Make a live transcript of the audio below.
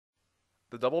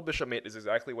The double bishop mate is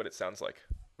exactly what it sounds like.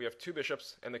 We have two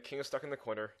bishops, and the king is stuck in the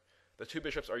corner. The two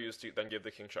bishops are used to then give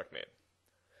the king checkmate.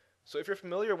 So if you're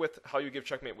familiar with how you give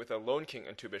checkmate with a lone king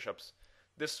and two bishops,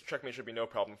 this checkmate should be no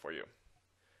problem for you.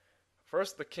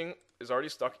 First, the king is already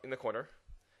stuck in the corner,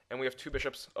 and we have two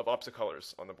bishops of opposite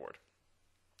colors on the board.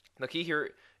 The key here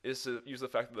is to use the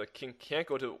fact that the king can't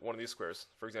go to one of these squares,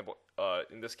 for example,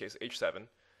 in this case, h7.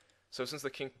 So since the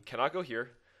king cannot go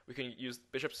here, we can use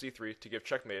bishop c3 to give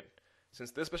checkmate, since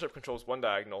this bishop controls one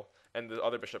diagonal, and the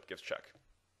other bishop gives check.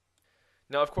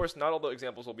 Now, of course, not all the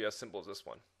examples will be as simple as this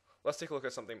one. Let's take a look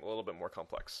at something a little bit more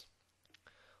complex.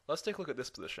 Let's take a look at this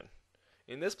position.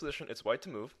 In this position, it's white to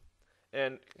move,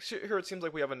 and here it seems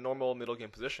like we have a normal middle game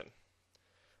position.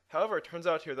 However, it turns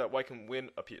out here that white can win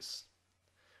a piece.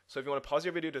 So if you want to pause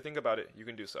your video to think about it, you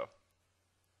can do so.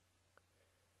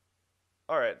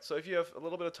 Alright, so if you have a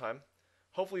little bit of time,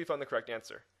 hopefully you found the correct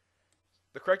answer.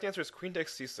 The correct answer is queen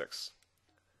takes c6.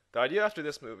 The idea after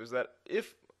this move is that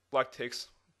if black takes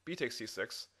b takes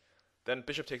c6, then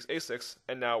bishop takes a6,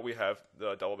 and now we have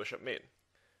the double bishop mate.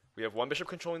 We have one bishop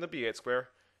controlling the b8 square,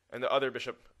 and the other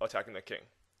bishop attacking the king.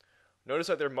 Notice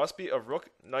that there must be a rook,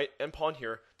 knight, and pawn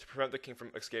here to prevent the king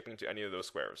from escaping to any of those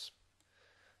squares.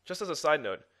 Just as a side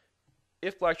note,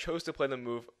 if black chose to play the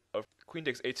move of queen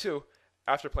takes a2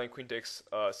 after playing queen takes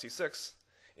c6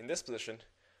 in this position,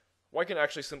 white can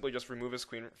actually simply just remove his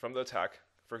queen from the attack,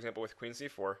 for example with queen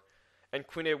c4, and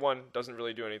queen a1 doesn't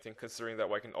really do anything considering that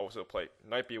white can also play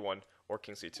knight b1 or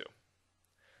king c2.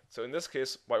 So in this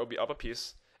case, white will be up a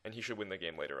piece, and he should win the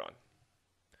game later on.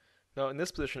 Now in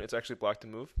this position, it's actually black to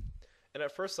move, and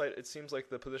at first sight, it seems like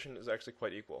the position is actually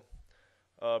quite equal.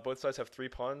 Both sides have 3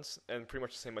 pawns and pretty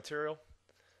much the same material.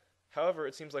 However,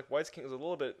 it seems like white's king is a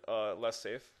little bit less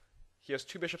safe. He has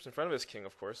 2 bishops in front of his king,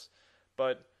 of course,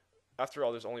 but after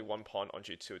all, there's only 1 pawn on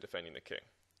g2 defending the king.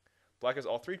 Black has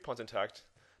all 3 pawns intact,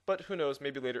 but who knows,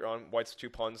 maybe later on, white's 2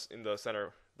 pawns in the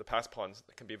center, the passed pawns,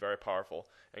 can be very powerful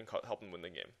and help him win the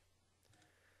game.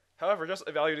 However, just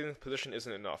evaluating the position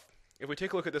isn't enough. If we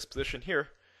take a look at this position here,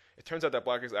 it turns out that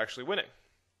black is actually winning.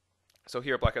 So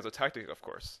here, black has a tactic, of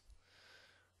course.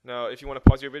 Now, if you want to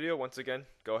pause your video, once again,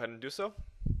 go ahead and do so.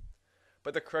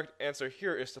 But the correct answer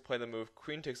here is to play the move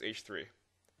queen takes h3.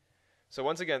 So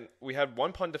once again, we had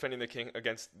 1 pawn defending the king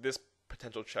against this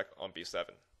potential check on b7.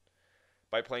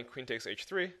 By playing queen takes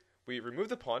h3, we remove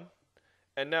the pawn,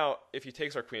 and now if he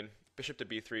takes our queen, bishop to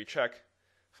b3 check,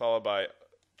 followed by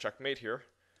checkmate here,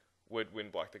 would win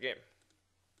black the game.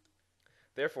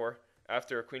 Therefore,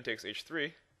 after queen takes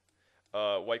h3,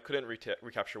 white couldn't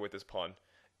recapture with his pawn,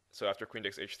 so after queen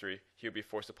takes h3, he would be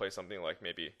forced to play something like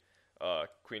maybe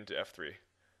queen to f3,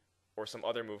 or some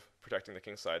other move protecting the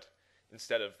king's side,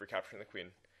 instead of recapturing the queen,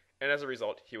 and as a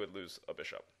result, he would lose a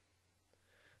bishop.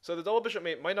 So the double bishop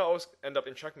mate might not always end up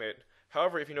in checkmate.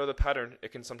 However, if you know the pattern,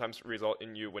 it can sometimes result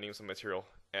in you winning some material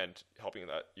and helping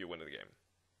that you win the game.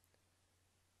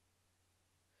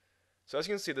 So as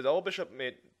you can see, the double bishop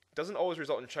mate doesn't always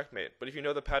result in checkmate, but if you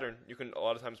know the pattern, you can a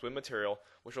lot of times win material,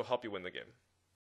 which will help you win the game.